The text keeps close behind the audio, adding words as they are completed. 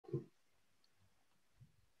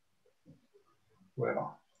We're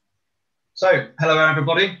on. So, hello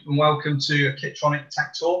everybody, and welcome to a Kitronik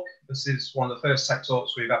Tech Talk. This is one of the first tech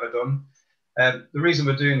talks we've ever done. The reason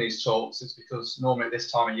we're doing these talks is because normally at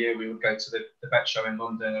this time of year we would go to the vet show in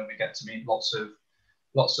London and we get to meet lots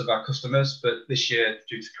of our customers. But this year,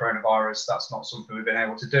 due to coronavirus, that's not something we've been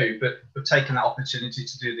able to do. But we've taken that opportunity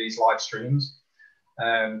to do these live streams.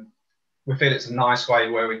 We feel it's a nice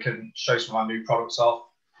way where we can show some of our new products off.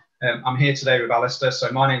 I'm here today with Alistair.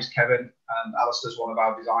 So my name's Kevin, and Alistair's one of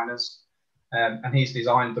our designers. And he's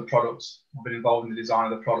designed the products. I've been involved in the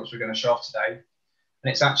design of the products we're going to show off today.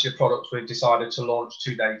 And it's actually a product we've decided to launch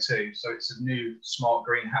today too. So it's a new smart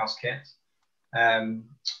greenhouse kit.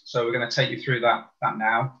 So we're going to take you through that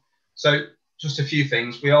now. So just a few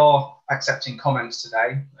things. We are accepting comments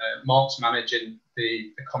today. Mark's managing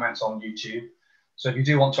the comments on YouTube. So if you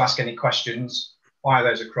do want to ask any questions, fire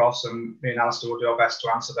those across, and me and Alistair will do our best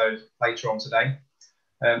to answer those later on today.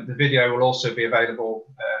 The video will also be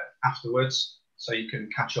available afterwards, so you can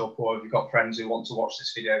catch up, or if you've got friends who want to watch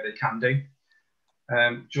this video, they can do.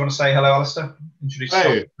 Do you want to say hello, Alistair? Introduce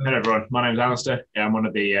yourself. Hello everyone, my name's Alistair. I'm one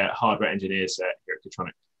of the hardware engineers here at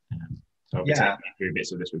Kitronik. So I'll be taking you through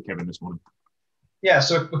bits of this with Kevin this morning. Yeah,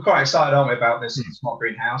 so we're quite excited, aren't we, about this smart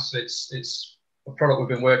greenhouse? It's a product we've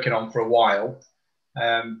been working on for a while,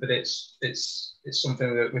 but it's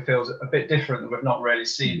something that we feel is a bit different, that we've not really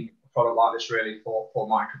seen a product like this really for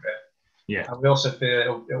microbit. Yeah. And we also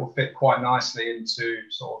feel it will fit quite nicely into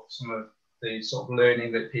sort of some of the sort of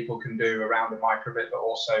learning that people can do around the microbit, but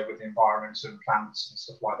also with the environment and plants and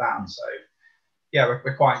stuff like that. So yeah,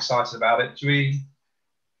 we're quite excited about it. Do we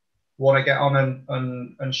want to get on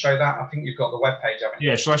and show that? I think you've got the web page, haven't you?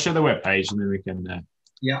 Yeah, shall I show the web page and then we can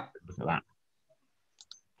look at that.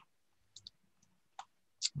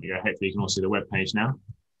 Yeah, hopefully you can all see the web page now.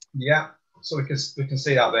 Yeah, so we can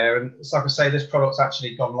see that there. And it's like I say, this product's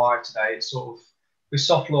actually gone live today. It's sort of, we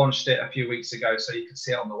soft launched it a few weeks ago, so you can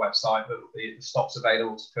see it on the website, but the stock's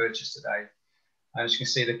available to purchase today. And as you can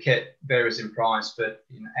see, the kit varies in price, but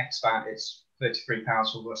in X-Band, it's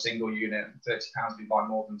 £33 for a single unit, and £30 if you buy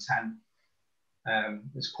more than 10.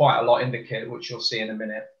 There's quite a lot in the kit, which you'll see in a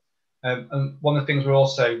minute. And one of the things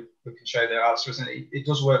we can show there, Alistair, isn't it? It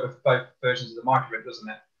does work with both versions of the microbit, doesn't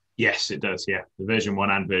it? Yes, it does. Yeah, the version 1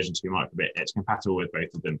 and version 2 microbit, it's compatible with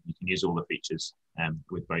both of them. You can use all the features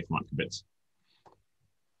with both microbits.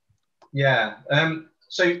 Yeah.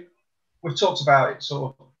 So we've talked about it,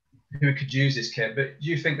 sort of who could use this kit, but do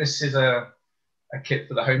you think this is a kit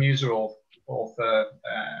for the home user or for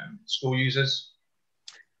school users?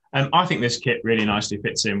 I think this kit really nicely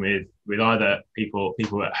fits in with either people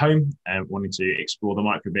at home wanting to explore the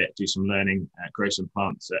microbit, do some learning, grow some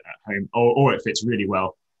plants at home, or it fits really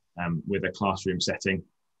well with a classroom setting.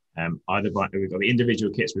 We've got the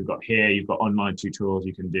individual kits we've got here. You've got online tutorials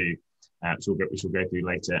you can do, which we'll go through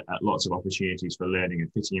later. Lots of opportunities for learning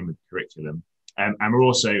and fitting in with the curriculum. And we're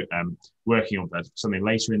also working on something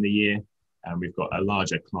later in the year. We've got a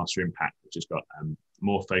larger classroom pack, which has got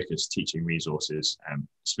more focused teaching resources,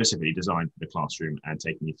 specifically designed for the classroom and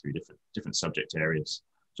taking you through different subject areas.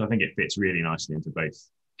 So I think it fits really nicely into both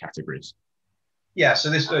categories. Yeah, so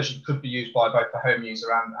this version could be used by both the home user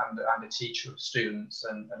and a teacher of students.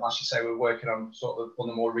 And as you say, we're working on sort of one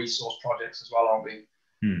of the more resource projects as well, aren't we?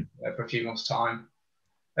 For a few months' time.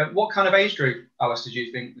 What kind of age group, Alistair, do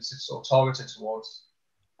you think this is sort of targeted towards?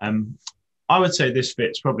 I would say this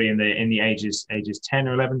fits probably in the ages 10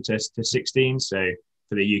 or 11 to 16. So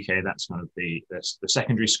for the UK, that's kind of the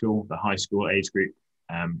secondary school, the high school age group.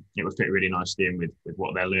 It would fit really nicely in with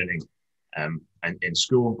what they're learning and in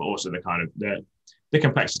school, but also the kind of the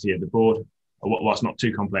complexity of the board. Whilst not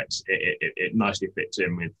too complex, it nicely fits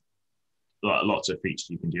in with lots of features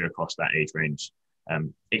you can do across that age range.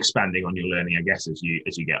 Expanding on your learning, I guess, as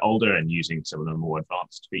you get older, and using some of the more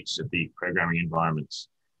advanced features of the programming environments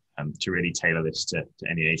to really tailor this to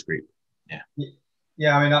any age group.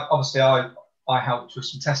 Yeah. I mean, obviously, I helped with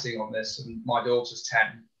some testing on this, and my daughter's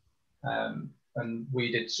 10, and we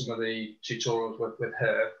did some of the tutorials with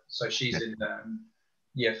her. So she's in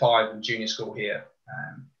year 5 in junior school here,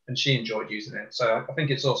 and she enjoyed using it. So I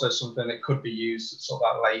think it's also something that could be used at sort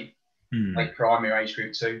of that late primary age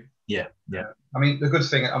group too. Yeah. I mean, the good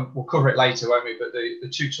thing, we'll cover it later, won't we? But the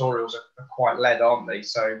tutorials are quite led, aren't they?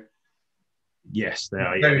 So yes, they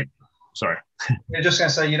are. Yeah. Sorry. You're just going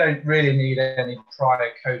to say you don't really need any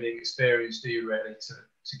prior coding experience, do you? Really,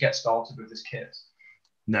 to get started with this kit?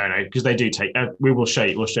 No, because they do take. We'll show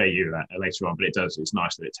you that later on. But it's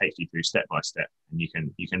nice that it takes you through step by step, and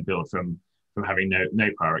you can build from having no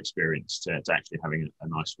prior experience to actually having a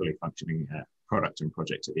nice, fully functioning product and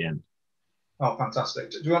project at the end. Oh,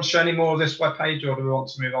 fantastic. Do you want to show any more of this webpage, or do we want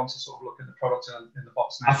to move on to sort of look at the product in the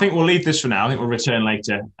box now? I think we'll leave this for now. I think we'll return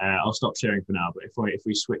later. I'll stop sharing for now, but if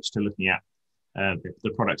we switch to looking at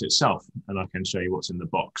the product itself, and I can show you what's in the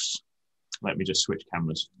box. Let me just switch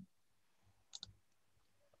cameras.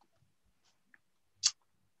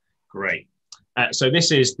 Great. So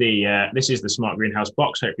this is the Smart Greenhouse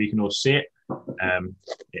box. Hopefully you can all see it.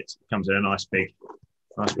 It comes in a nice big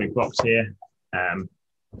box here,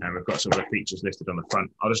 and we've got some of the features listed on the front.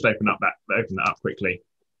 I'll just open that up quickly,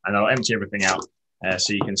 and I'll empty everything out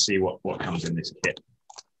so you can see what comes in this kit.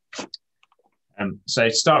 So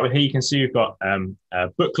to start with here, you can see we've got a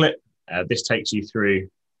booklet. This takes you through.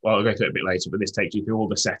 Well, I'll go through it a bit later, but this takes you through all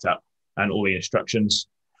the setup and all the instructions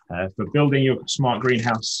for building your smart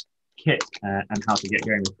greenhouse kit and how to get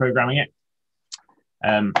going with programming it.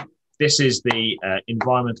 This is the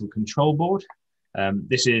environmental control board.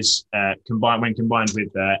 This is combined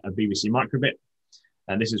with a BBC microbit,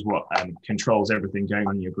 and this is what controls everything going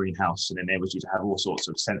on in your greenhouse and enables you to have all sorts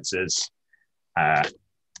of sensors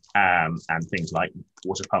and things like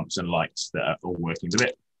water pumps and lights that are all working with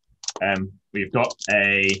it. We've got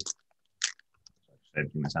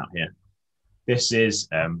opening this out here. This is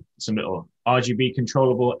some little RGB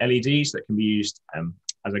controllable LEDs that can be used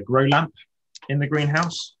as a grow lamp in the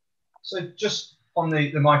greenhouse. So just on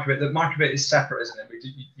the microbit is separate, isn't it?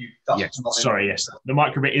 Yes, the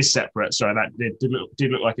microbit is separate. Sorry, that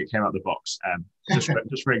did look like it came out of the box.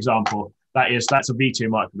 Just for example, that's a V2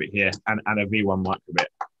 microbit here and a V1 microbit.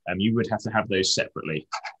 You would have to have those separately,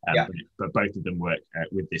 but both of them work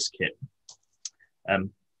with this kit.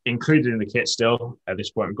 Included in the kit still, at this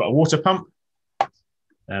point, we've got a water pump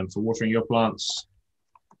for watering your plants,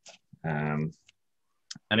 an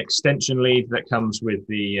extension lead that comes with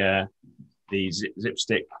the zip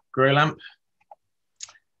stick grow lamp,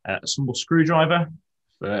 a small screwdriver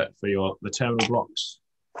for the terminal blocks,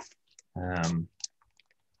 and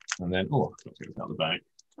then I've got to get out the bag.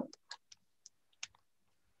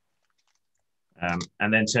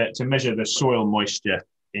 And then to measure the soil moisture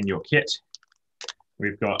in your kit,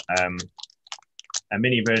 we've got a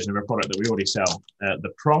mini version of a product that we already sell,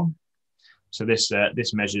 the prong. So this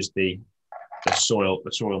measures the soil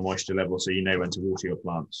moisture level, so you know when to water your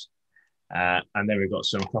plants. And then we've got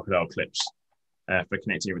some crocodile clips for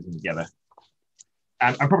connecting everything together.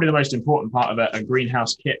 And probably the most important part of a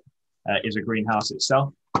greenhouse kit is a greenhouse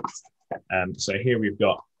itself. So here we've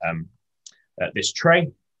got this tray,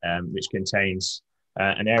 which contains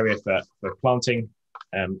an area for planting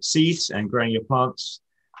seeds and growing your plants,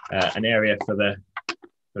 an area for the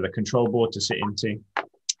control board to sit into,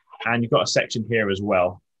 and you've got a section here as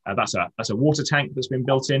well. That's a water tank that's been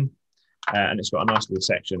built in, and it's got a nice little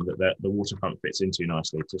section that the water pump fits into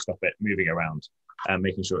nicely to stop it moving around and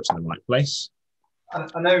making sure it's in the right place.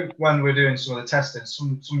 I know when we're doing some of the testing,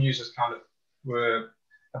 some users kind of were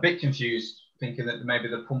a bit confused, thinking that maybe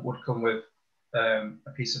the pump would come with a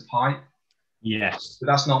piece of pipe. Yes. But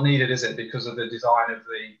that's not needed, is it, because of the design of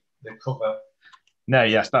the cover? No,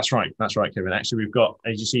 yes, that's right, Kevin. Actually, we've got,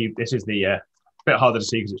 as you see, this is the bit harder to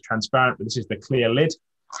see because it's transparent, but this is the clear lid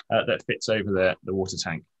that fits over the water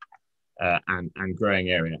tank and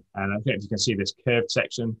growing area. And I don't know if you can see this curved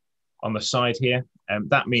section on the side here.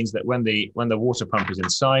 That means that when the water pump is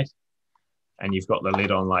inside and you've got the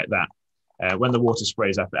lid on like that, when the water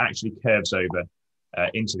sprays up, it actually curves over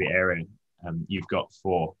into the area you've got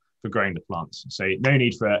for growing the plants. So no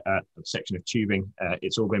need for a section of tubing.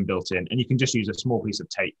 It's all been built in, and you can just use a small piece of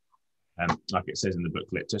tape, like it says in the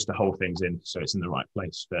booklet, just to hold things in so it's in the right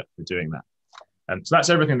place for doing that. So that's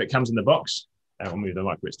everything that comes in the box. We'll move the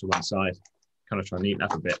microbits to one side, kind of try and neaten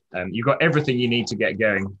up a bit. You've got everything you need to get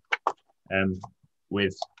going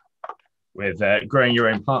with growing your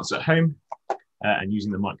own plants at home and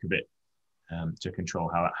using the microbit to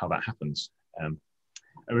control how that happens.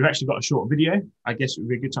 We've actually got a short video. I guess it would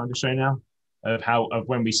be a good time to show now of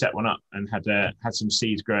when we set one up and had some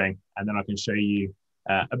seeds growing, and then I can show you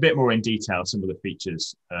a bit more in detail some of the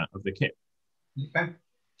features of the kit. Okay. Great.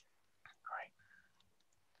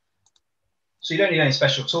 So you don't need any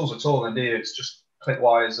special tools at all, then, do you? It's just clip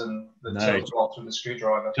wires and the tilt blocks with the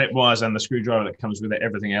screwdriver. Clip wires and the screwdriver that comes with it.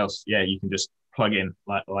 Everything else, yeah, you can just plug in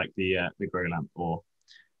like the grow lamp or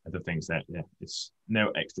other things that, yeah, it's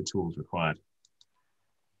no extra tools required.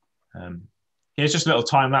 Here's just a little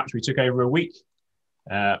time lapse we took over a week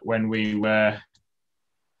when we were.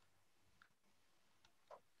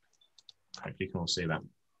 Hopefully you can all see that.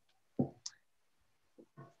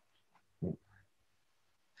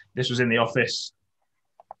 This was in the office.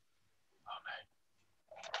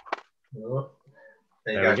 Oh,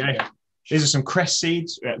 there we go. These are some cress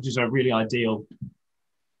seeds, which is a really ideal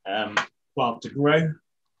plant to grow.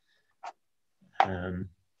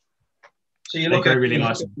 So you they look grow at really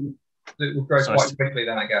nice. It will grow quite quickly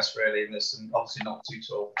then, I guess, really, in this, and obviously not too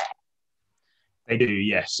tall. They do,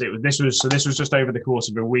 yes. This was just over the course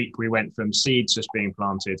of a week. We went from seeds just being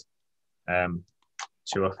planted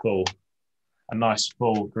to a nice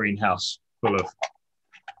full greenhouse full of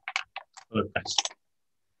pests.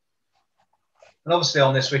 And obviously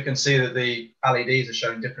on this, we can see that the LEDs are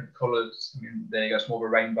showing different colours. I mean, there you go, it's more of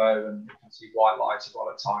a rainbow, and you can see white light as well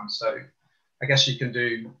at times. So I guess you can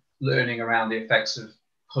do learning around the effects of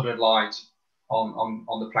coloured light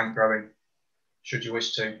on the plant growing, should you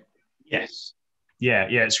wish to. Yes. Yeah,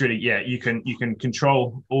 it's really, you can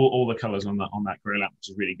control all the colours on that grow lamp, which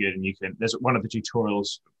is really good. And there's one of the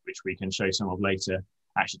tutorials which we can show some of later,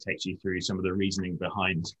 actually takes you through some of the reasoning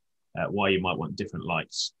behind why you might want different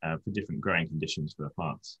lights for different growing conditions for the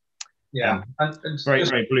plants. Yeah, and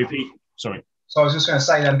very blue peat. Sorry. So I was just going to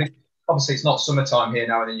say then, obviously it's not summertime here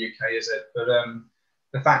now in the UK, is it? But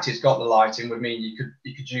the fact it's got the lighting would mean you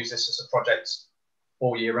could use this as a project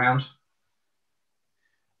all year round.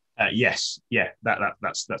 Yes,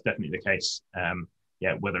 that's definitely the case.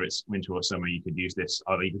 Whether it's winter or summer, you could use this.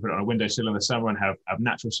 Either you can put it on a windowsill in the summer and have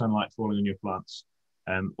natural sunlight falling on your plants,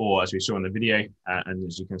 or as we saw in the video, and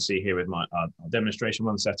as you can see here with our demonstration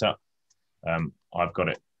one set up, I've got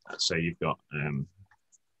it. So you've got you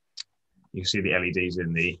can see the LEDs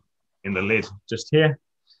in the lid just here.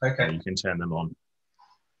 Okay. You can turn them on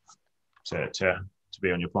to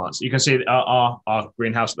be on your plants. You can see our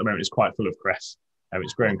greenhouse at the moment is quite full of cress.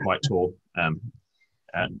 It's growing quite tall,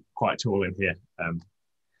 quite tall in here.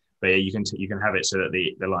 But yeah, you can have it so that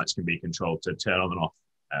the lights can be controlled to turn on and off.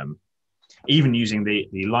 Even using the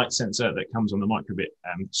light sensor that comes on the microbit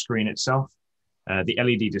screen itself, the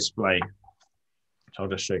LED display, which I'll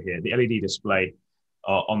just show here, the LED display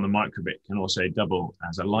on the microbit can also double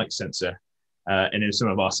as a light sensor. And in some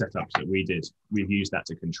of our setups that we did, we've used that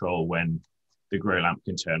to control when the grow lamp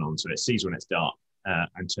can turn on. So it sees when it's dark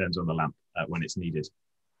and turns on the lamp when it's needed.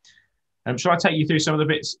 Shall I take you through some of the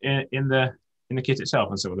bits in the kit itself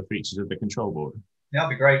and some of the features of the control board? Yeah,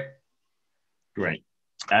 that'd be great. Great.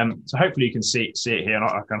 So hopefully you can see it here, and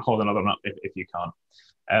I can hold another one up if you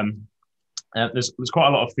can't. There's quite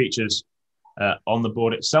a lot of features on the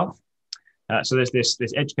board itself. So there's this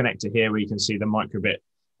edge connector here where you can see the microbit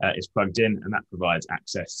is plugged in, and that provides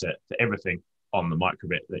access to everything on the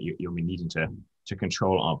microbit that you'll be needing to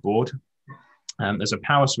control our board. There's a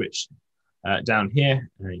power switch down here,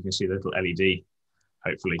 and you can see the little LED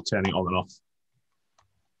hopefully turning on and off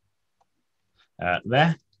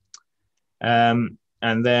there.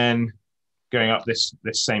 And then going up this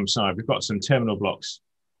same side, we've got some terminal blocks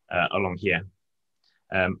along here.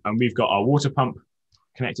 And we've got our water pump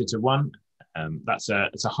connected to one. It's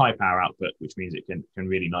a high power output, which means it can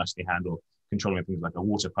really nicely handle controlling things like a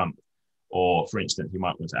water pump, or for instance, you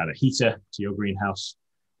might want to add a heater to your greenhouse,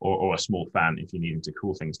 or a small fan if you're needing to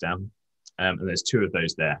cool things down. And there's two of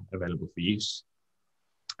those there available for use.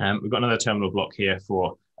 We've got another terminal block here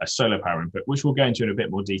for a solar power input, which we'll go into in a bit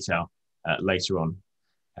more detail later on.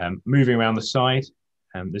 Moving around the side,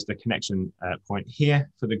 there's the connection point here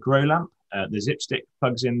for the grow lamp. The zip stick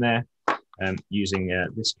plugs in there using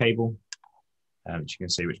this cable, which you can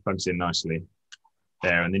see, which plugs in nicely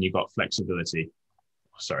there. And then you've got flexibility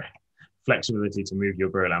to move your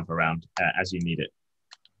grow lamp around as you need it.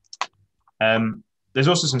 There's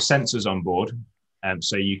also some sensors on board,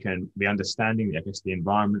 so you can be understanding, I guess, the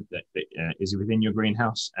environment that is within your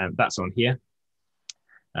greenhouse. That's on here,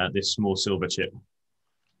 this small silver chip.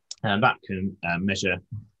 And that can measure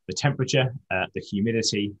the temperature, the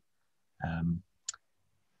humidity, and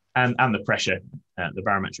the pressure, the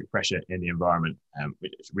barometric pressure in the environment,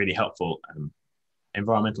 which is really helpful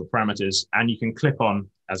environmental parameters. And you can clip on,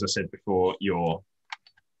 as I said before, your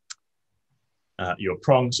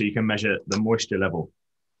prong, so you can measure the moisture level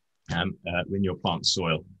in your plant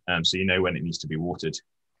soil, so you know when it needs to be watered.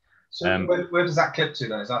 So where does that clip to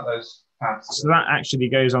then? Is that those pads? So that actually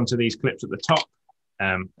goes onto these clips at the top,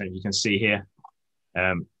 and you can see here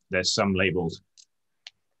there's some labeled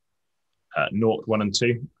 0, 1 and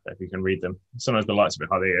 2, if you can read them. Sometimes the light's a bit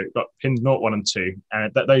high. There you've got pins 0, 1 and 2,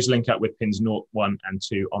 and those link up with pins 0, 1 and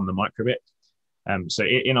 2 on the microbit. So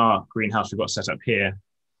in our greenhouse we've got set up here,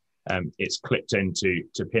 it's clipped into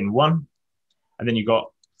pin 1, and then you've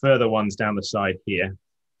got further ones down the side here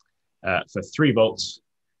for 3 volts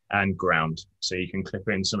and ground. So you can clip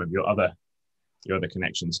in some of your other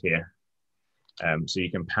connections here. So you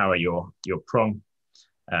can power your prong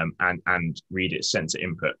and read its sensor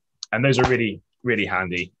input. And those are really, really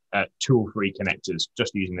handy tool-free connectors,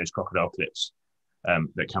 just using those crocodile clips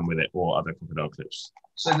that come with it, or other crocodile clips.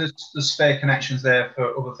 So there's spare connections there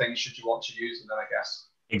for other things should you want to use them, then, I guess.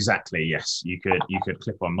 Exactly, yes. You could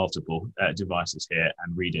clip on multiple devices here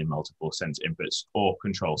and read in multiple sensor inputs, or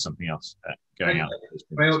control something else going out.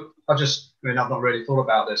 I've not really thought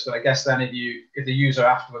about this, but I guess then if the user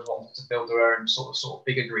afterwards wanted to build their own sort of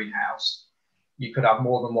bigger greenhouse, you could have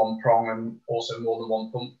more than one prong and also more than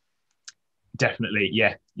one pump. Definitely,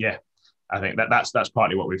 yeah. I think that's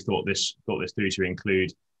partly what we've thought this through to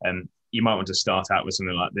include. You might want to start out with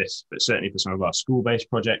something like this, but certainly for some of our school-based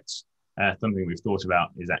projects, something we've thought about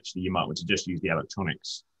is actually you might want to just use the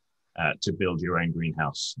electronics to build your own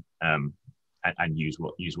greenhouse, and use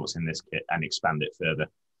what's in this kit and expand it further.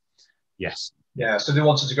 Yes. Yeah. So they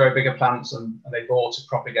wanted to grow bigger plants, and they bought a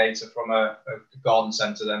propagator from a garden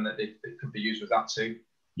centre. Then that it could be used with that too.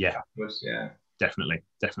 Yeah. Yeah. Definitely.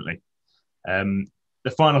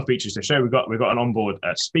 The final features to show, we've got an onboard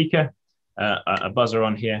speaker, a buzzer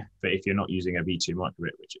on here, but if you're not using a V2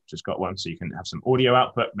 microbit, which I've just got one, so you can have some audio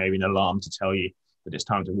output, maybe an alarm to tell you that it's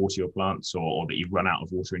time to water your plants, or that you've run out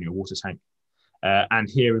of water in your water tank. And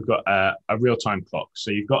here we've got a real-time clock. So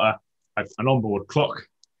you've got an onboard clock.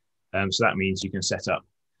 So that means you can set up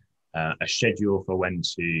a schedule for when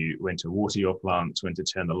to water your plants, when to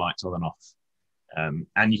turn the lights on and off.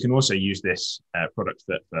 And you can also use this product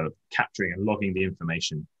for capturing and logging the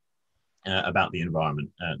information about the environment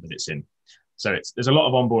that it's in. So there's a lot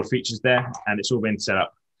of onboard features there, and it's all been set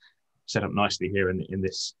up nicely here in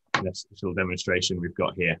this little demonstration we've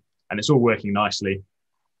got here, and it's all working nicely.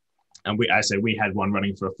 And we had one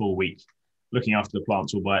running for a full week, looking after the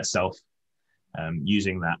plants all by itself,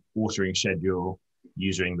 using that watering schedule,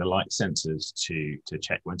 using the light sensors to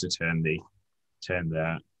check when to turn the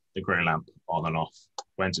grow lamp on and off,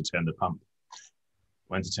 when to turn the pump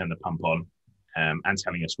on, and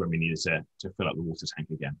telling us when we needed to fill up the water tank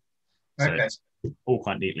again. So okay. It's all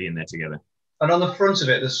quite neatly in there together. And on the front of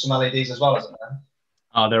it, there's some LEDs as well, isn't there?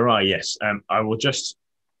 Oh, there are, yes. I will just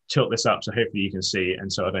tilt this up so hopefully you can see,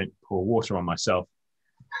 and so I don't pour water on myself.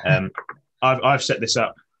 I've set this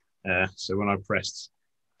up so when if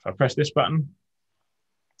I press this button,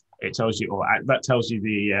 it tells you, or that tells you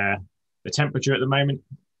the temperature at the moment.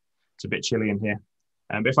 It's a bit chilly in here.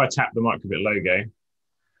 But if I tap the microbit logo,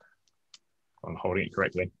 I'm holding it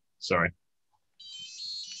correctly, sorry.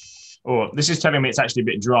 Or this is telling me it's actually a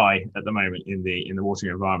bit dry at the moment in the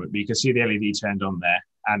watering environment, but you can see the LED turned on there,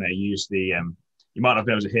 and I use the, you might not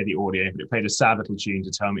be able to hear the audio, but it played a sad little tune to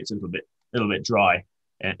tell me it's a little bit dry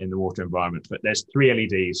in the water environment. But there's 3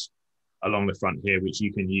 LEDs along the front here, which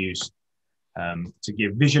you can use to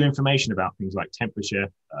give visual information about things like temperature,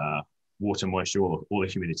 water moisture, or the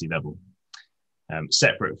humidity level,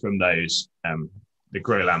 separate from those, the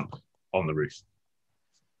grow lamp on the roof.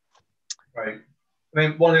 Right. I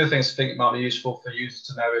mean, one of the things I think it might be useful for users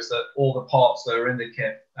to know is that all the parts that are in the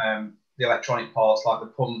kit, the electronic parts like the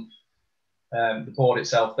pump, the board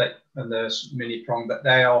itself, and the mini prong, that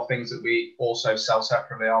they are things that we also sell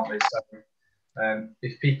separately, aren't we? So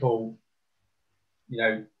if people,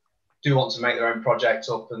 do want to make their own project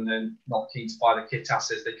up and then not keen to buy the kit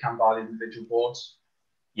assets, they can buy the individual boards.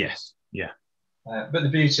 Yes, yeah. But the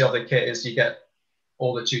beauty of the kit is you get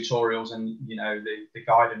all the tutorials and the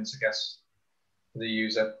guidance, I guess, for the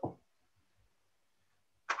user.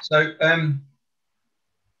 So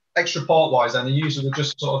extra part wise, then the user would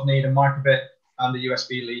just sort of need a microbit and the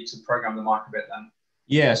USB lead to program the microbit then.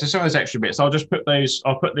 Yeah, so some of those extra bits, I'll put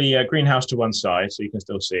the greenhouse to one side so you can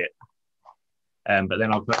still see it. But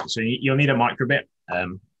then you'll need a microbit.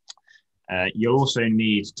 You'll also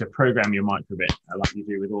need to program your microbit like you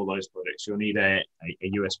do with all those products. You'll need a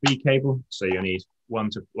USB cable. So you'll need one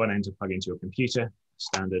end to plug into your computer,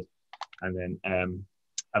 standard, and then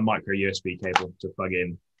a micro USB cable to plug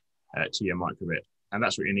in to your microbit. And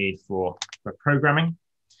that's what you need for programming.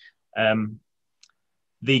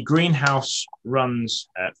 The greenhouse runs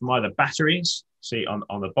from either batteries. See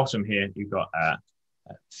on the bottom here, you've got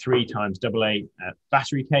 3 times AA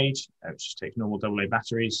battery cage, which just takes normal AA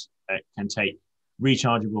batteries. It can take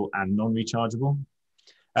rechargeable and non-rechargeable.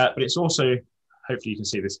 But it's also, hopefully you can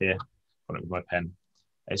see this here, I've got it with my pen.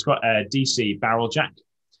 It's got a DC barrel jack.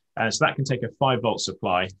 So that can take a 5-volt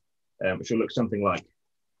supply, which will look something like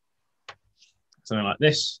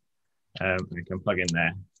this. We can plug in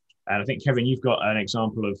there. And I think, Kevin, you've got an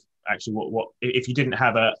example of actually what if you didn't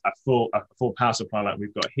have a full power supply like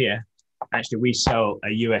we've got here. Actually, we sell a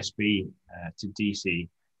USB to DC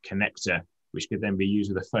connector, which could then be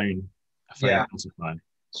used with a phone supply.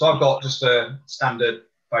 So I've got just a standard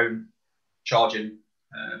phone charging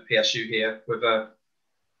PSU here with a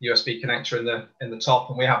USB connector in the top,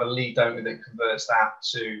 and we have a lead, don't we, that converts that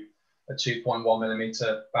to a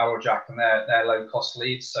 2.1mm barrel jack, and they're low cost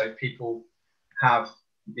leads. So people have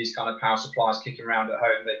these kind of power supplies kicking around at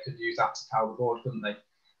home. They could use that to power the board, couldn't they?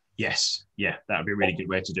 Yes, yeah, that would be a really good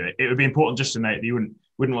way to do it. It would be important just to note that you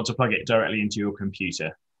wouldn't want to plug it directly into your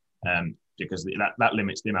computer, because that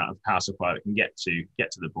limits the amount of power supply that can get to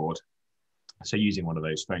the board. So using one of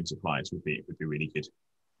those phone supplies would be really good.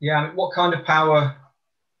 Yeah, I mean, what kind of power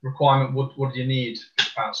requirement would you need for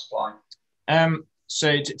the power supply?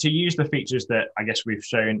 So to use the features that I guess we've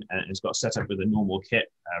shown, and it's got set up with a normal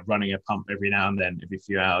kit, running a pump every now and then, every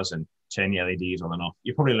few hours, and turning the LEDs on and off,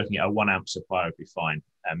 you're probably looking at a 1 amp supply would be fine.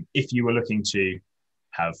 If you were looking to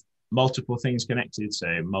have multiple things connected,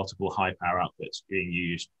 so multiple high power outputs being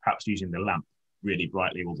used, perhaps using the lamp really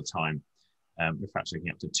brightly all the time, we're perhaps looking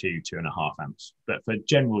up to 2.5 amps. But for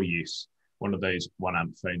general use, one of those 1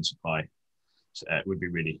 amp phone supply would be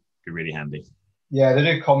really handy. Yeah, they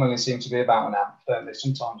do commonly seem to be about 1 amp, don't they?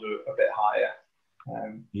 Sometimes a bit higher.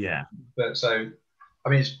 Yeah. But so, I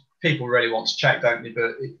mean, people really want to check, don't they?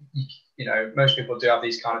 But you know, most people do have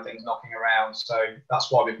these kind of things knocking around, so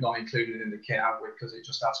that's why we've not included it in the kit, have we? Because it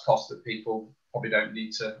just adds cost that people probably don't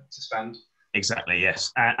need to spend. Exactly,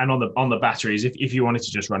 yes. And on the batteries, if you wanted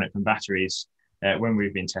to just run it from batteries, when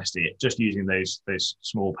we've been testing it, just using those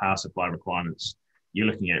small power supply requirements, you're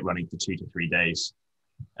looking at it running for 2 to 3 days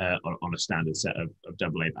on a standard set of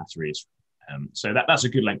AA batteries. So that's a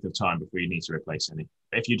good length of time before you need to replace any.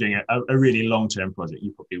 But if you're doing a really long-term project,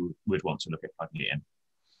 you probably would want to look at plugging it in.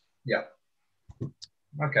 Yeah.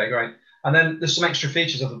 Okay, great. And then there's some extra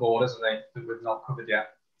features of the board, isn't there, that we've not covered yet?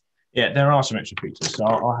 Yeah, there are some extra features. So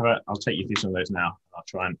I'll take you through some of those now. I'll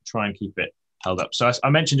try and keep it held up. So I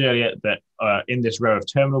mentioned earlier that in this row of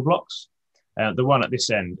terminal blocks, the one at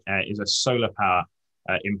this end is a solar power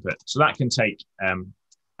input. So that can take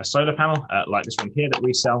a solar panel like this one here that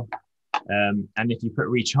we sell. And if you put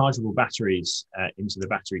rechargeable batteries into the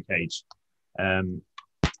battery cage,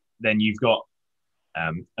 then you've got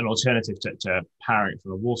an alternative to powering it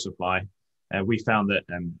from a wall supply. We found that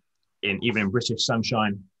even in British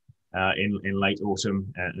sunshine, in late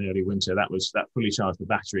autumn and early winter, that fully charged the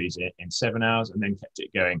batteries in 7 hours and then kept it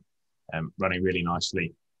going, running really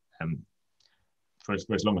nicely for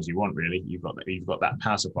as long as you want. Really, you've got that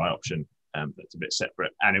power supply option that's a bit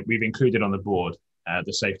separate, and we've included on the board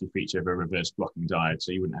the safety feature of a reverse blocking diode,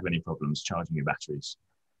 so you wouldn't have any problems charging your batteries.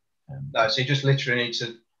 No, so you just literally need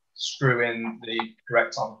to screw in the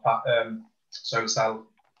correct solar cell.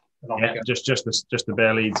 Yeah, just the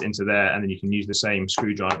bare leads into there, and then you can use the same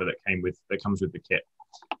screwdriver that comes with the kit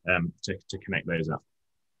to connect those up.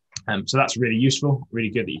 So that's really useful,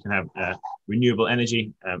 really good that you can have renewable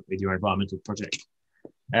energy with your environmental project.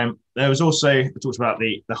 There was also, I talked about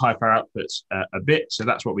the high power outputs a bit, so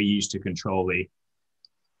that's what we use to control the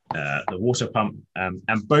water pump,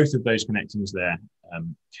 and both of those connectings there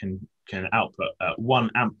can output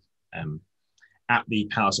 1 amp at the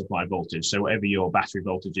power supply voltage. So whatever your battery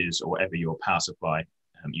voltage is, or whatever your power supply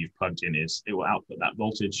you've plugged in is, it will output that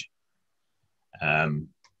voltage. And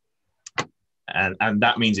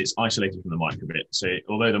that means it's isolated from the microbit. So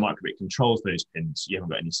although the microbit controls those pins, you haven't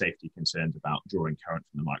got any safety concerns about drawing current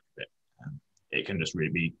from the microbit. It can just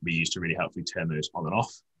really be used to really helpfully turn those on and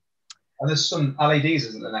off. And there's some LEDs,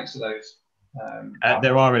 isn't there, next to those?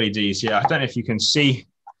 There are LEDs, yeah. I don't know if you can see.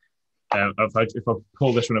 If I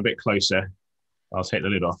pull this one a bit closer, I'll take the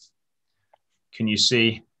lid off. Can you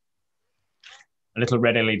see a little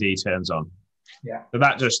red LED turns on? Yeah.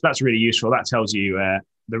 So that's really useful. That tells you,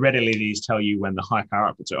 the red LEDs tell you when the high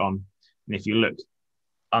power outputs are on. And if you look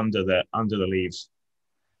under the leaves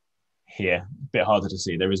here, a bit harder to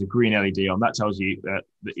see, there is a green LED on. That tells you that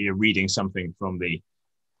you're reading something from the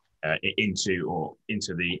into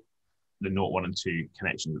the 0, 1 and 2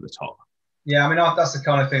 connections at the top. Yeah, I mean, that's the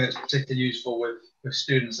kind of thing that's particularly useful with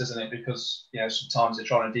students, isn't it? Because, you know, sometimes they're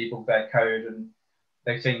trying to debug their code and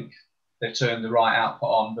they think they've turned the right output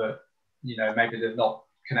on, but, you know, maybe they've not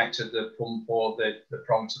connected the pump or the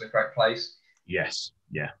prong to the correct place. Yes,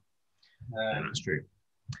 yeah, that's true.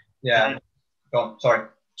 Yeah, go on, sorry.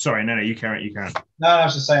 Sorry, no, you carry. No, I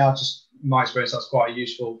was just saying, in my experience, that's quite a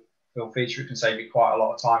useful little feature. It can save you quite a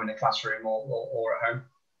lot of time in the classroom or at home.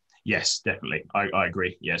 Yes, definitely. I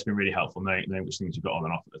agree. Yeah, it's been really helpful knowing which things you've got on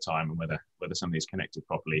and off at the time, and whether something's connected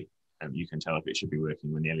properly. You can tell if it should be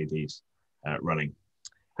working when the LED's running.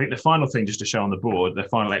 I think the final thing, just to show on the board, the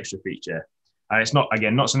final extra feature, and it's not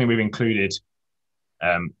something we've included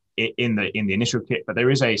in the initial kit, but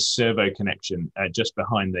there is a servo connection just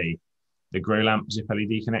behind the grow lamp zip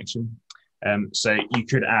LED connection. So you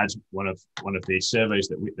could add one of the servos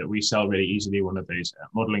that we sell really easily, one of those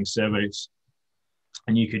modeling servos.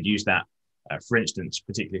 And you could use that For instance,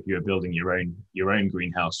 particularly if you're building your own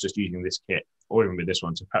greenhouse, just using this kit, or even with this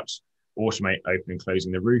one, to perhaps automate opening and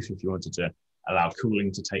closing the roof if you wanted to allow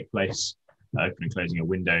cooling to take place, opening and closing a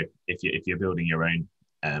window if you're building your own.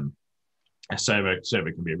 A servo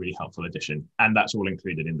can be a really helpful addition, and that's all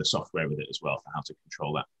included in the software with it as well for how to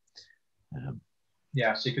control that.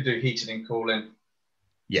 Yeah, so you could do heating and cooling.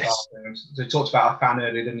 Yes. So you talked about a fan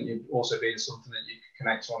earlier, didn't you? Also being something that you could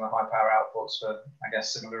connect to one of the high power outputs for, I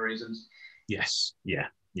guess, similar reasons. Yes. Yeah.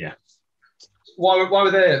 While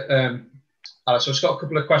we're there, Alex, I've just got a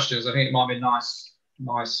couple of questions. I think it might be nice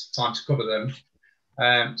time to cover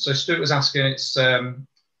them. So Stuart was asking,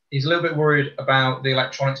 he's a little bit worried about the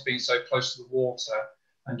electronics being so close to the water,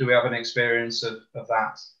 and do we have any experience of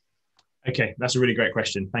that? Okay, that's a really great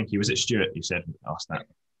question. Thank you. Was it Stuart who asked that?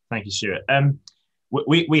 Thank you, Stuart.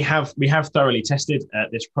 We have thoroughly tested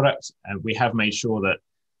this product, and we have made sure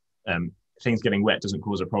that things getting wet doesn't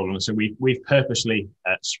cause a problem. So we've purposely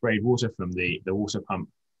sprayed water from the water pump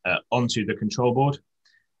onto the control board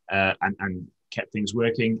and kept things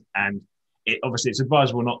working. And obviously it's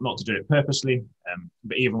advisable not to do it purposely,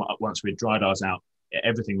 but even once we'd dried ours out,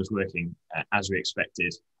 everything was working as we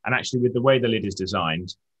expected. And actually, with the way the lid is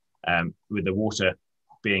designed, with the water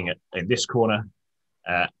being in this corner,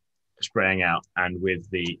 spraying out, and with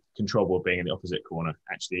the control board being in the opposite corner,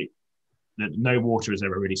 actually no water has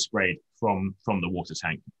ever really sprayed from the water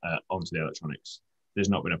tank onto the electronics. There's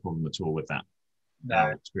not been a problem at all with that. No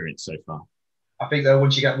experience so far. I think though,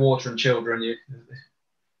 once you get water and children,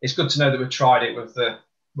 it's good to know that we've tried it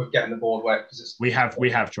with getting the board wet, because we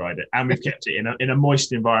have tried it, and we've kept it in a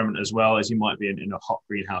moist environment as well, as you might be in a hot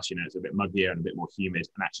greenhouse. It's a bit muggier and a bit more humid,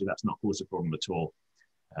 and actually that's not caused a problem at all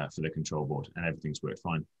for the control board, and everything's worked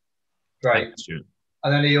fine. Great.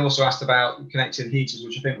 And then he also asked about connecting heaters,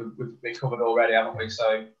 which I think we've covered already, haven't we?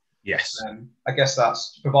 So yes, I guess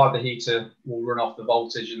that's to provide the heater will run off the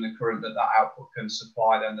voltage and the current that output can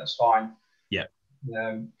supply. Then that's fine. Yeah.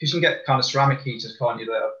 You can get kind of ceramic heaters, can't you?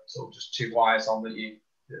 That are sort of just two wires on that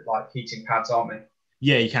like heating pads, aren't they?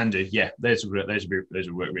 Yeah, you can do. Yeah, those would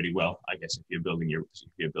work really well. I guess if you're building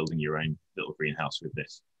your own little greenhouse with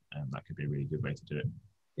this, that could be a really good way to do it.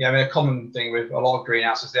 Yeah, I mean, a common thing with a lot of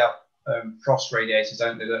greenhouses, they have frost radiators,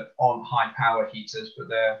 don't they, that aren't high power heaters, but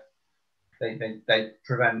they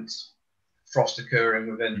prevent frost occurring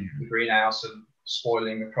within the greenhouse and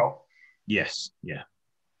spoiling the crop. Yes. Yeah.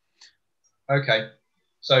 Okay,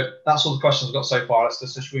 so that's all the questions I've got so far.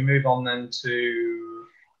 Should we move on then to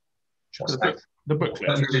the booklet?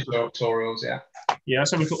 Tutorials, yeah. Yeah,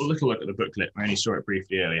 let's have a little look at the booklet. I only saw it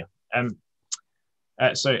briefly earlier.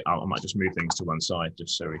 So I might just move things to one side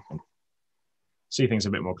just so we can see things a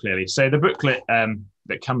bit more clearly. So the booklet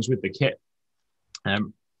that comes with the kit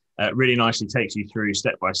really nicely takes you through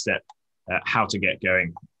step by step how to get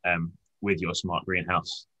going with your smart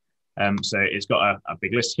greenhouse. So it's got a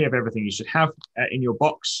big list here of everything you should have in your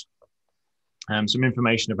box. Some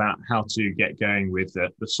information about how to get going with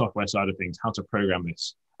the software side of things, how to program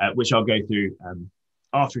this, which I'll go through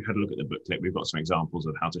after we've had a look at the booklet. We've got some examples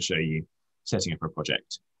of how to show you setting up a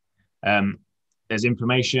project. There's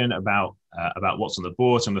information about what's on the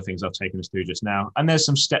board, some of the things I've taken us through just now, and there's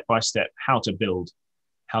some step-by-step how to build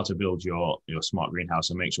your smart greenhouse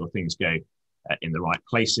and make sure things go in the right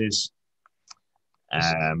places.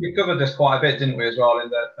 We covered this quite a bit, didn't we, as well, in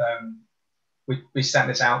that we sent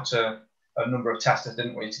this out to a number of testers,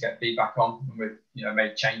 didn't we, to get feedback on, and we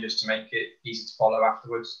made changes to make it easy to follow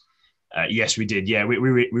afterwards. Yes, we did. Yeah, we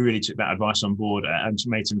really took that advice on board and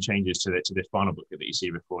made some changes to this final booklet that you see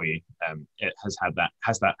before you. It has had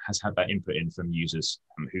that input in from users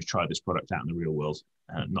who've tried this product out in the real world,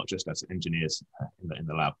 not just as engineers in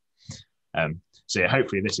the lab. So yeah,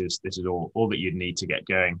 hopefully this is all that you'd need to get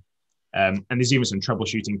going. And there's even some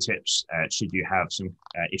troubleshooting tips should you have some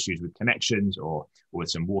issues with connections or with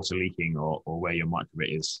some water leaking or where your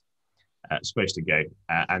microbit is supposed to go.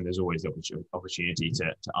 And there's always the opportunity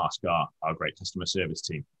to ask our great customer service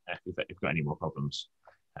team if they've got any more problems.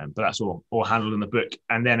 But that's all handled in the book.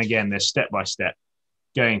 And then again, there's step-by-step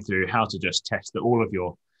going through how to just test that all of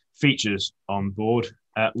your features on board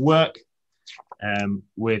work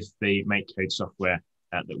with the MakeCode software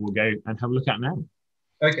that we'll go and have a look at now.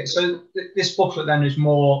 Okay, so this booklet then is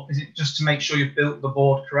it just to make sure you've built the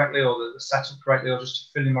board correctly or the setup correctly, or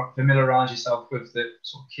just to familiarise yourself with the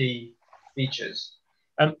sort of key features?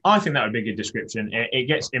 I think that would be a good description.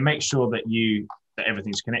 It makes sure that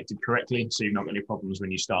everything's connected correctly, so you've not got any problems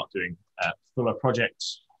when you start doing fuller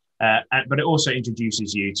projects. But it also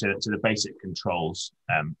introduces you to the basic controls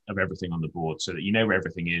of everything on the board, so that you know where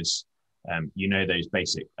everything is. You know those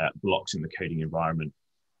basic blocks in the coding environment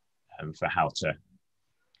for how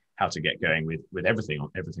how to get going with everything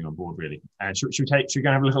on board really. And should we go and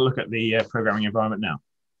have a little look at the programming environment now?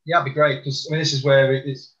 Yeah, it'd be great, because I mean, this is where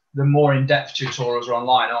it's the more in-depth tutorials are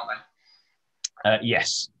online, aren't they?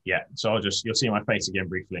 Yes, yeah. So you'll see my face again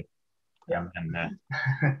briefly. Yeah.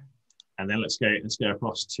 And then let's go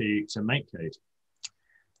across to MakeCode.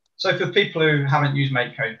 So for people who haven't used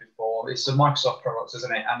MakeCode before, it's a Microsoft product,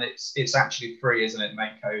 isn't it? And it's actually free, isn't it?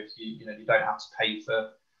 MakeCode, you don't have to pay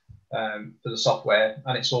for the software,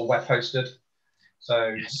 and it's all web hosted.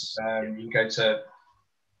 So yes. You can go to,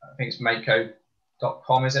 I think it's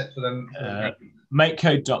makecode.com, is it for them?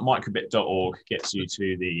 Makecode.microbit.org gets you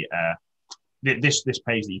to the this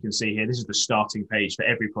page that you can see here. This is the starting page for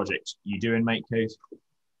every project you do in MakeCode,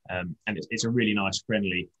 and it's a really nice,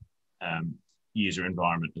 friendly user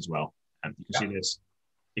environment as well. You can see this.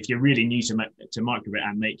 If you're really new to Microbit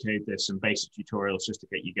and MakeCode, there's some basic tutorials just to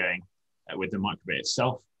get you going with the Microbit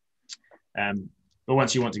itself. But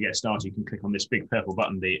once you want to get started, you can click on this big purple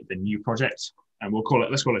button, the new project, and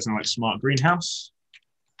let's call it something like Smart Greenhouse.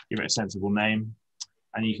 Give it a sensible name,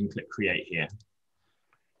 and you can click Create here.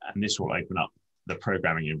 And this will open up the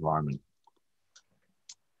programming environment.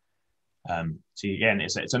 So again,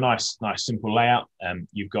 it's a nice, simple layout.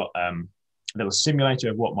 You've got a little simulator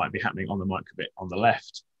of what might be happening on the Microbit on the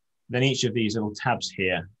left. Then each of these little tabs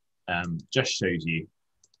here just shows you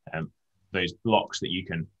those blocks that you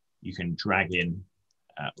can drag in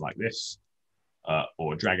like this,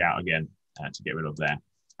 or drag out again to get rid of there.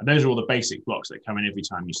 And those are all the basic blocks that come in every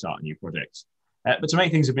time you start a new project. But to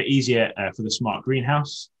make things a bit easier for the Smart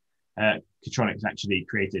Greenhouse, Kitronik has actually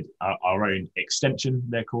created our own extension.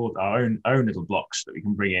 They're called our own little blocks that we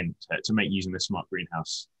can bring in to make using the Smart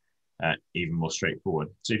Greenhouse even more straightforward.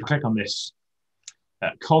 So if you click on this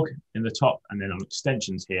cog in the top and then on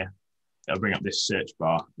extensions here, it'll bring up this search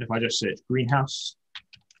bar. If I just search Greenhouse,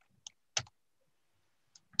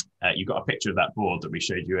 you've got a picture of that board that we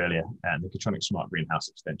showed you earlier, and the Kitronik Smart Greenhouse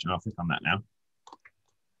extension. I'll click on that now.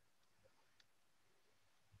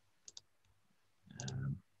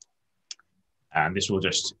 And this will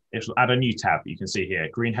add a new tab. You can see here,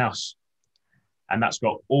 Greenhouse, and that's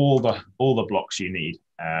got all the blocks you need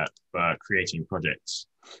for creating projects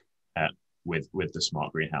with the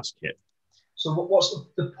Smart Greenhouse Kit. So what's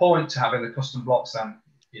the point to having the custom blocks then?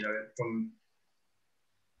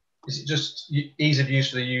 Is it just ease of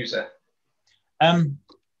use for the user?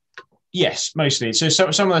 Yes, mostly. So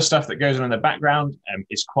some of the stuff that goes on in the background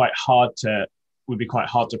would be quite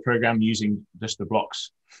hard to program using just the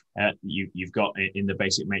blocks you've got in the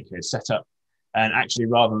basic MakeCode setup. And actually,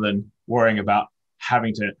 rather than worrying about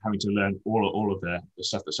having to learn all of the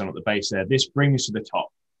stuff that's on at the base there, this brings to the top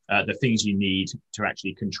the things you need to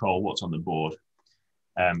actually control what's on the board.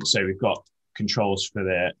 So we've got controls for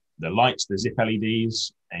the lights, the zip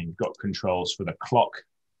LEDs, and you've got controls for the clock,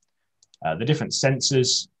 the different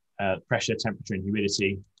sensors, pressure, temperature, and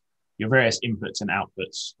humidity, your various inputs and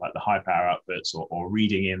outputs, like the high power outputs or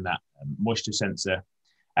reading in that moisture sensor.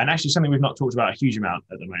 And actually something we've not talked about a huge amount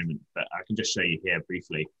at the moment, but I can just show you here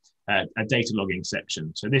briefly, a data logging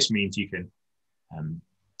section. So this means you can,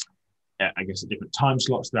 I guess at different time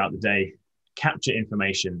slots throughout the day, capture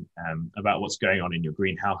information about what's going on in your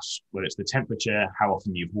greenhouse, whether it's the temperature, how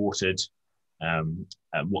often you've watered,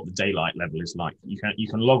 what the daylight level is like. You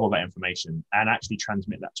can log all that information and actually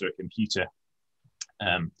transmit that to a computer,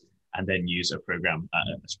 and then use a program,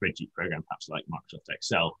 a spreadsheet program, perhaps like Microsoft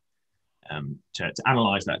Excel, to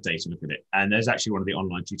analyze that data and look at it. And there's actually one of the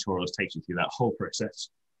online tutorials takes you through that whole process.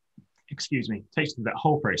 Takes you through that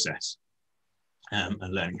whole process and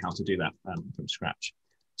learning how to do that from scratch.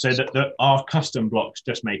 So that our custom blocks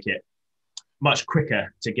just make it much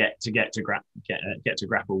quicker to get to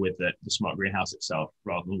grapple with the Smart Greenhouse itself,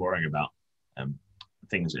 rather than worrying about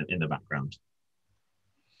things in the background.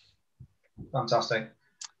 Fantastic.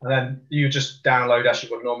 And then you just download as you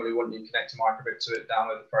would normally, wouldn't you? Connect to Microbit to it,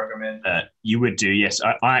 download the program in. You would do, yes.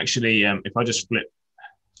 I actually, if I just flip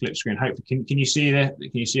screen, hopefully, can you see there? Can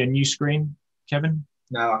you see a new screen, Kevin?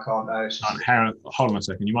 No, I can't. No. Hold on a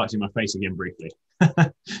second. You might see my face again briefly.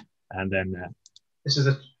 And then this is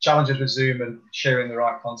the challenges with Zoom and sharing the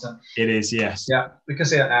right content. It is, yes. Yeah, we can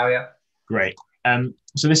see it now. Yeah. Great.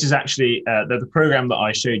 So this is actually the program that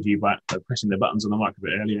I showed you by pressing the buttons on the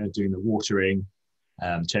Microbit earlier, doing the watering,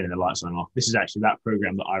 turning the lights on and off. This is actually that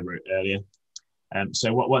program that I wrote earlier.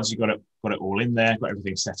 So once you've got it all in there, got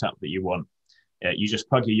everything set up that you want, you just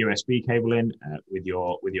plug your USB cable in with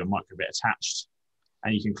your Microbit attached,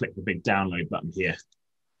 and you can click the big download button here.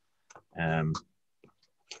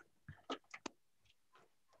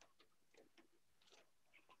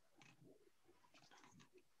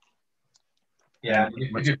 Yeah,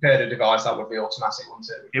 if you paired a device, that would be automatic, wouldn't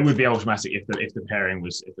it? It would be automatic if the pairing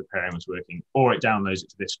was working, or it downloads it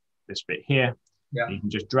to this bit here. Yeah. You can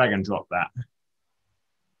just drag and drop that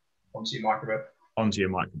onto your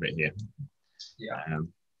microbit here. Yeah.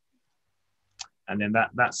 And then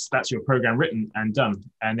that's your program written and done,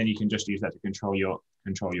 and then you can just use that to control your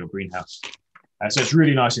greenhouse. So it's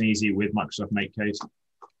really nice and easy with Microsoft MakeCode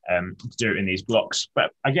to do it in these blocks.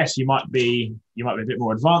 But I guess you might be a bit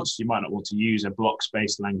more advanced. You might not want to use a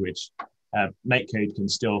blocks-based language. MakeCode can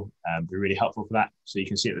still be really helpful for that. So you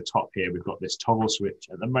can see at the top here we've got this toggle switch.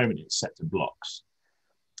 At the moment it's set to blocks.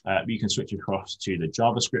 But you can switch across to the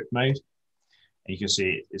JavaScript mode, and you can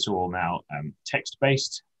see it's all now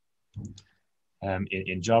text-based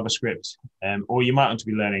in JavaScript, or you might want to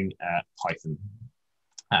be learning Python.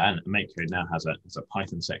 And MakeCode now has a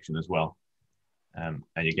Python section as well. And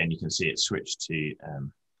again, you can see it switched to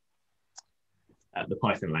the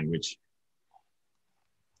Python language.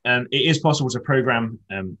 It is possible to program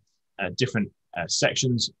different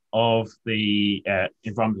sections of the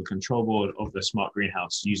environmental control board of the Smart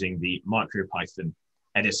Greenhouse using the MicroPython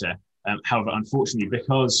editor. However, unfortunately,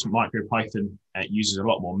 because MicroPython uses a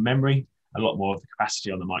lot more memory, a lot more of the capacity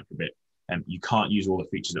on the microbit, you can't use all the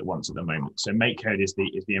features at once at the moment. So MakeCode is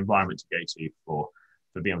the environment to go to for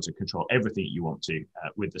being able to control everything you want to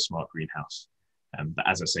with the Smart Greenhouse. But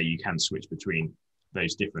as I say, you can switch between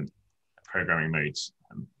those different programming modes.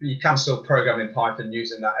 You can still program in Python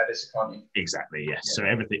using that editor, can't you? Exactly, yes. Yeah. So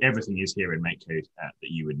everything is here in MakeCode that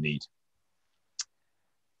you would need.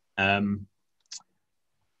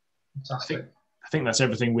 Fantastic. I think that's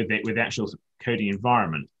everything with the actual coding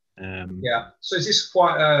environment. Yeah. So is this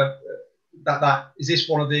quite is this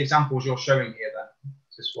one of the examples you're showing here then?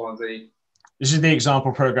 Is this one of the? This is the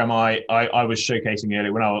example program I was showcasing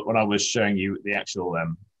earlier when I was showing you the actual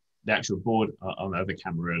board on the other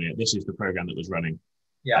camera earlier. This is the program that was running.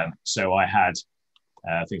 Yeah. So I had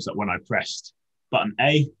things like when I pressed button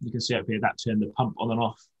A, you can see up here that turned the pump on and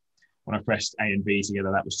off. When I pressed A and B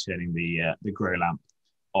together, that was turning the grow lamp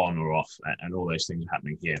on or off, and all those things are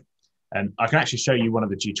happening here. And I can actually show you one of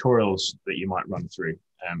the tutorials that you might run through.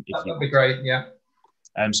 That'd be great, yeah.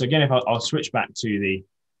 So again, if I'll switch back to the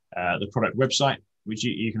product website, which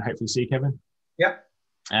you can hopefully see, Kevin. Yeah.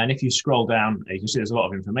 And if you scroll down, you can see there's a lot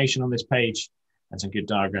of information on this page and some good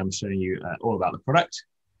diagrams showing you all about the product.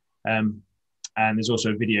 And there's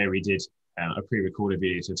also a video we did, a pre-recorded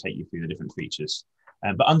video to take you through the different features.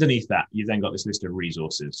 But underneath that, you've then got this list of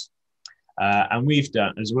resources. And we've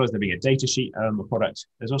done, as well as there being a data sheet on the product,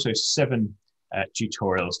 there's also 7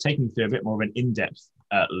 tutorials taking you through a bit more of an in-depth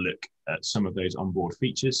look at some of those onboard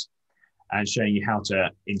features and showing you how to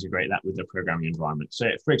integrate that with the programming environment. So,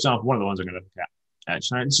 for example, one of the ones I'm going to look at,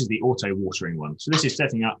 this is the auto watering one. So this is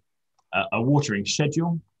setting up a watering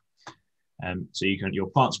schedule. So your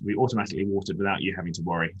plants will be automatically watered without you having to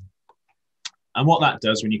worry. And what that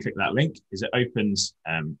does when you click that link is it opens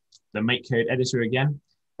the MakeCode editor again.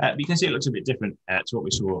 But you can see it looks a bit different to what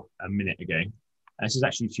we saw a minute ago. This is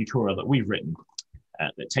actually a tutorial that we've written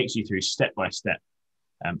that takes you through step by step,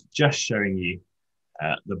 just showing you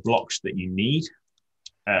the blocks that you need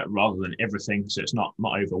rather than everything. So it's not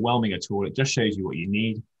overwhelming at all. It just shows you what you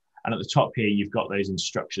need. And at the top here, you've got those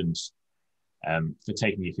instructions for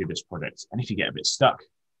taking you through this project. And if you get a bit stuck,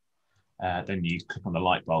 then you click on the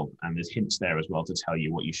light bulb and there's hints there as well to tell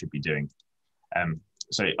you what you should be doing.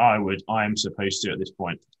 So I am supposed to, at this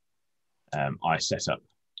point, I set up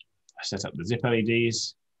the zip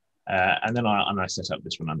LEDs, and then I set up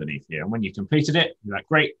this one underneath here. And when you've completed it, you're like,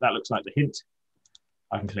 great, that looks like the hint.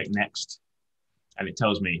 I can click next, and it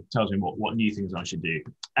tells me what new things I should do.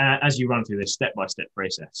 As you run through this step-by-step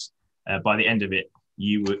process, by the end of it,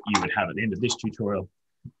 you would have at the end of this tutorial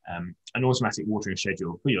an automatic watering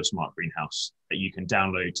schedule for your smart greenhouse that you can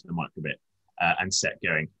download to the microbit and set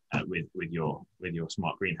going with your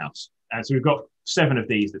smart greenhouse. And so we've got 7 of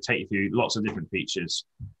these that take you through lots of different features,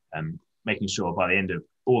 making sure by the end of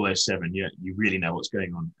all those 7, you really know what's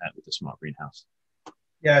going on with the smart greenhouse.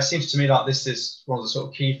 Yeah, it seems to me like this is one of the sort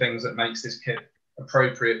of key things that makes this kit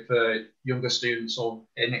appropriate for younger students or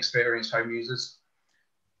inexperienced home users.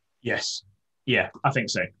 Yes, yeah, I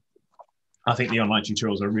think so. I think the online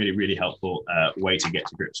tutorials are a really, really helpful way to get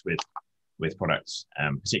to grips with products,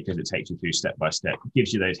 particularly as it takes you through step by step,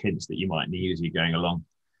 gives you those hints that you might need as you're going along,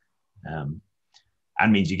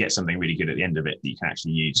 and means you get something really good at the end of it that you can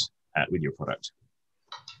actually use with your product.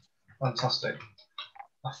 Fantastic.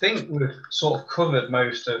 I think we've sort of covered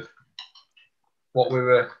most of what we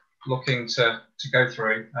were looking to go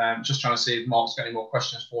through. Just trying to see if Mark's got any more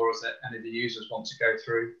questions for us that any of the users want to go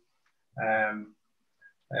through. I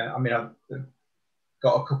mean, I've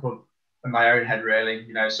got a couple of in my own head, really.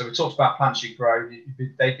 So we talked about plants you grow.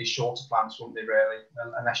 They'd be shorter plants, wouldn't they, really?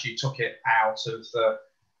 Unless you took it out of the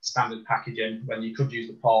standard packaging when you could use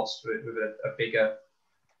the pots with a bigger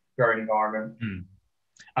growing environment.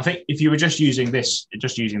 I think if you were just using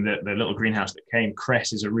the little greenhouse that came,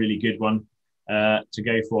 cress is a really good one to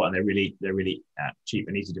go for, and they're really cheap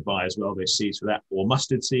and easy to buy as well. Those seeds for that, or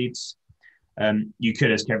mustard seeds. You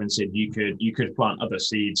could, as Kevin said, you could plant other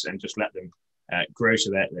seeds and just let them grow so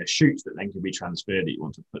they're shoots that then can be transferred. That you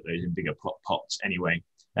want to put those in bigger pots anyway.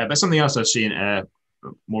 But something else I've seen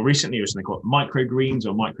more recently was something called microgreens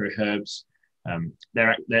or micro herbs.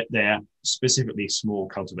 They're specifically small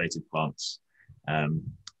cultivated plants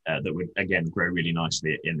that would again grow really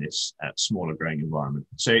nicely in this smaller growing environment.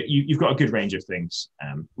 So you've got a good range of things.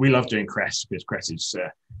 We love doing cress because cress is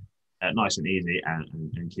nice and easy,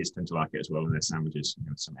 and kids tend to like it as well in their sandwiches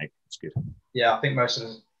with some egg. It's good. Yeah, I think most of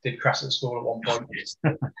us did cress at school at one point.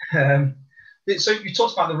 So you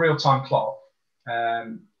talked about the real-time clock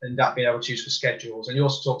and that being able to use for schedules, and you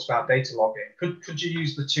also talked about data logging. Could you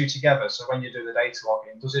use the two together? So when you do the data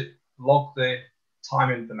logging, does it log the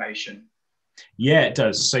time information? Yeah, it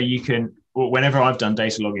does. So you can, whenever I've done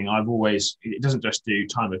data logging, it doesn't just do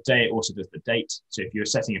time of day, it also does the date. So if you're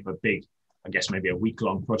setting up a big, I guess maybe a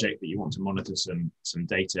week-long project that you want to monitor some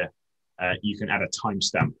data, you can add a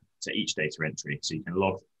timestamp to each data entry. So you can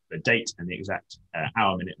log the date and the exact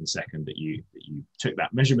hour, minute, and second that you took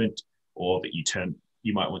that measurement, or that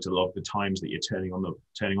you might want to log the times that you're turning on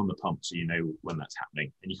the pump, so you know when that's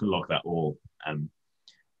happening, and you can log that all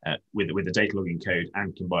with the data logging code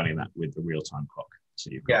and combining that with the real-time clock. So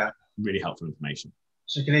you've got really helpful information.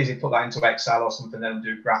 So you can easily put that into Excel or something, then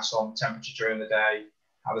do graphs on temperature during the day,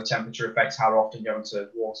 how the temperature affects how often you're going to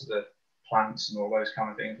water the plants, and all those kind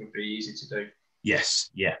of things would be easy to do. Yes,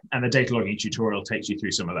 yeah, and the data logging tutorial takes you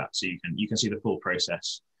through some of that, so you can see the full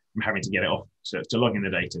process from having to get it off, so to logging the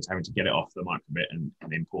data, to having to get it off the microbit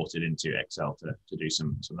and import it into Excel to do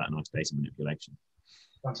some of that nice data manipulation.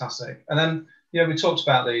 Fantastic. And then we talked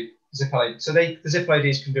about the zip LED. So the zip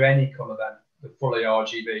LEDs can do any colour then, the fully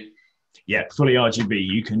RGB. Yeah, fully RGB.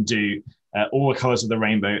 You can do all the colours of the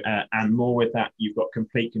rainbow, and more with that. You've got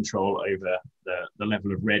complete control over the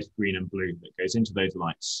level of red, green, and blue that goes into those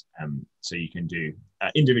lights. So you can do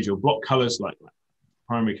individual block colours like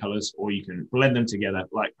primary colours, or you can blend them together.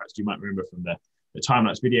 Like perhaps you might remember from the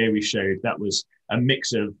time-lapse video we showed, that was a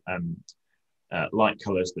mix of light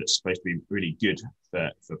colours that's supposed to be really good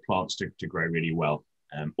for plants to grow really well.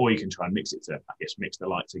 Or you can try and mix the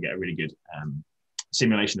light to get a really good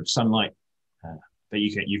simulation of sunlight. But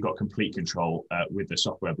you've got complete control with the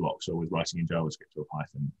software blocks, or with writing in JavaScript or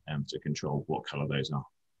Python to control what color those are.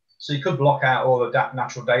 So you could block out all the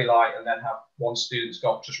natural daylight and then have one student's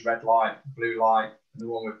got just red light, blue light, and the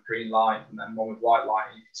one with green light, and then one with white light.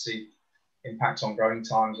 And you can see impacts on growing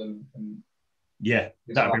times and yeah,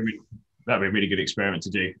 that'd be a really good experiment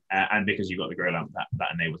to do. And because you've got the grow lamp, that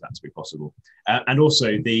enables that to be possible. And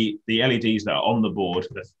also the LEDs that are on the board,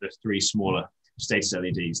 the three smaller status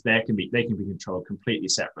LEDs, they can be controlled completely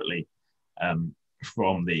separately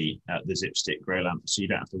from the zip stick grow lamp, so you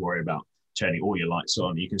don't have to worry about turning all your lights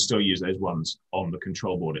on. You can still use those ones on the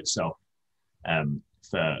control board itself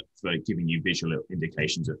for giving you visual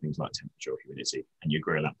indications of things like temperature or humidity, and your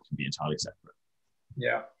grow lamp can be entirely separate.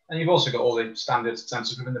 Yeah, and you've also got all the standard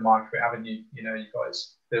sensors within the microbit, haven't you? You've got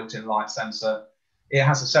its built-in light sensor. It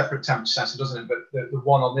has a separate temperature sensor, doesn't it? But the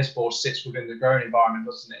one on this board sits within the growing environment,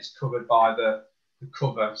 doesn't it? It's covered by the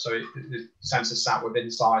cover, so the sensor sat within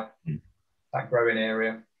inside that growing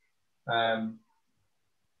area.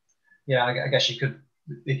 Yeah, I guess they could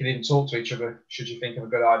even talk to each other should you think of a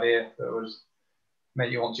good idea that would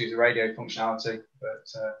make you want to use the radio functionality. But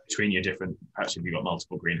between your different, perhaps if you've got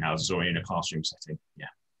multiple greenhouses or in a classroom setting,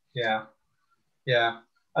 yeah.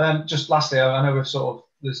 And then just lastly, I know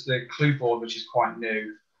there's the clue board, which is quite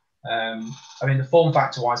new. I mean, the form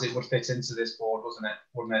factor wise, it would fit into this board, wouldn't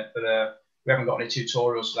it? But we haven't got any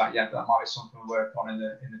tutorials for that yet. But that might be something we'll work on in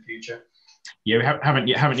the future. Yeah, we haven't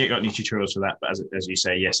yet got any tutorials for that. But as you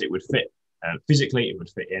say, yes, it would fit physically. It would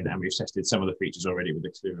fit in, and we've tested some of the features already with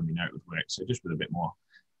the clue, and we know it would work. So just with a bit more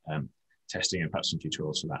testing and perhaps some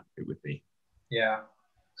tutorials for that, it would be. Yeah.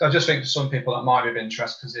 So I just think for some people that might be of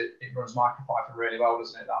interest, because it runs MicroPython really well,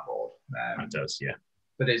 doesn't it, that board? It does, yeah.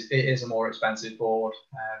 But it is a more expensive board,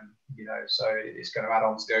 so it's going to add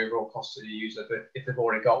on to the overall cost of the user. But if they've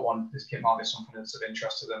already got one, this kit might be something that's of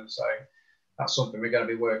interest to them. So that's something we're going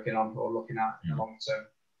to be working on or looking at in the long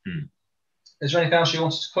term. Is there anything else you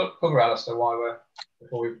wanted to cover, Alistair,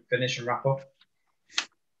 before we finish and wrap up?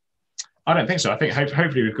 I don't think so. I think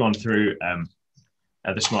hopefully we've gone through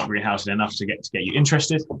the smart greenhouse enough to get you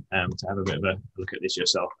interested, to have a bit of a look at this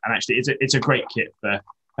yourself. And actually, it's a great kit for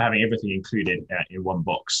having everything included in one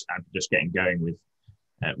box and just getting going with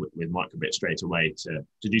microbit straight away to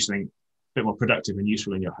do something a bit more productive and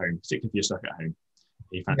useful in your home, particularly if you're stuck at home.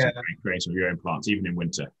 You fancy creating some of your own plants, even in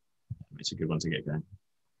winter. It's a good one to get going.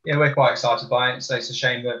 Yeah, we're quite excited by it. So it's a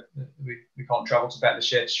shame that we can't travel to better the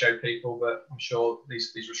shit to show people, but I'm sure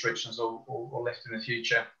these restrictions will lift in the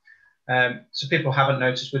future. So people haven't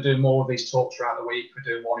noticed, we're doing more of these talks throughout the week.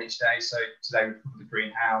 We're doing one each day. So today we've covered the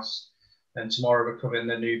greenhouse, and tomorrow we're covering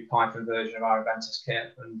the new Python version of our Inventor's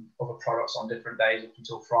Kit and other products on different days up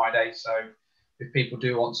until Friday. So if people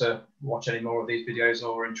do want to watch any more of these videos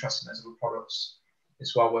or are interested in those other products,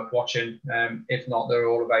 it's well worth watching. If not, they're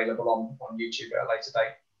all available on YouTube at a later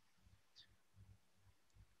date.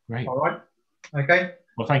 Great. All right. Okay.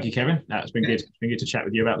 Well, thank you, Kevin. It's been good. It's been good to chat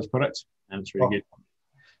with you about this product, and it's really good.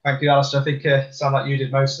 Thank you, Alistair. I think it sounded like you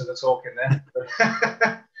did most of the talking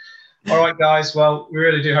there. All right, guys. Well, we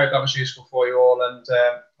really do hope that was useful for you all, and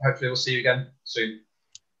hopefully we'll see you again soon.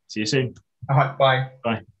 See you soon. All right. Bye.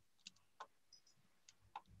 Bye.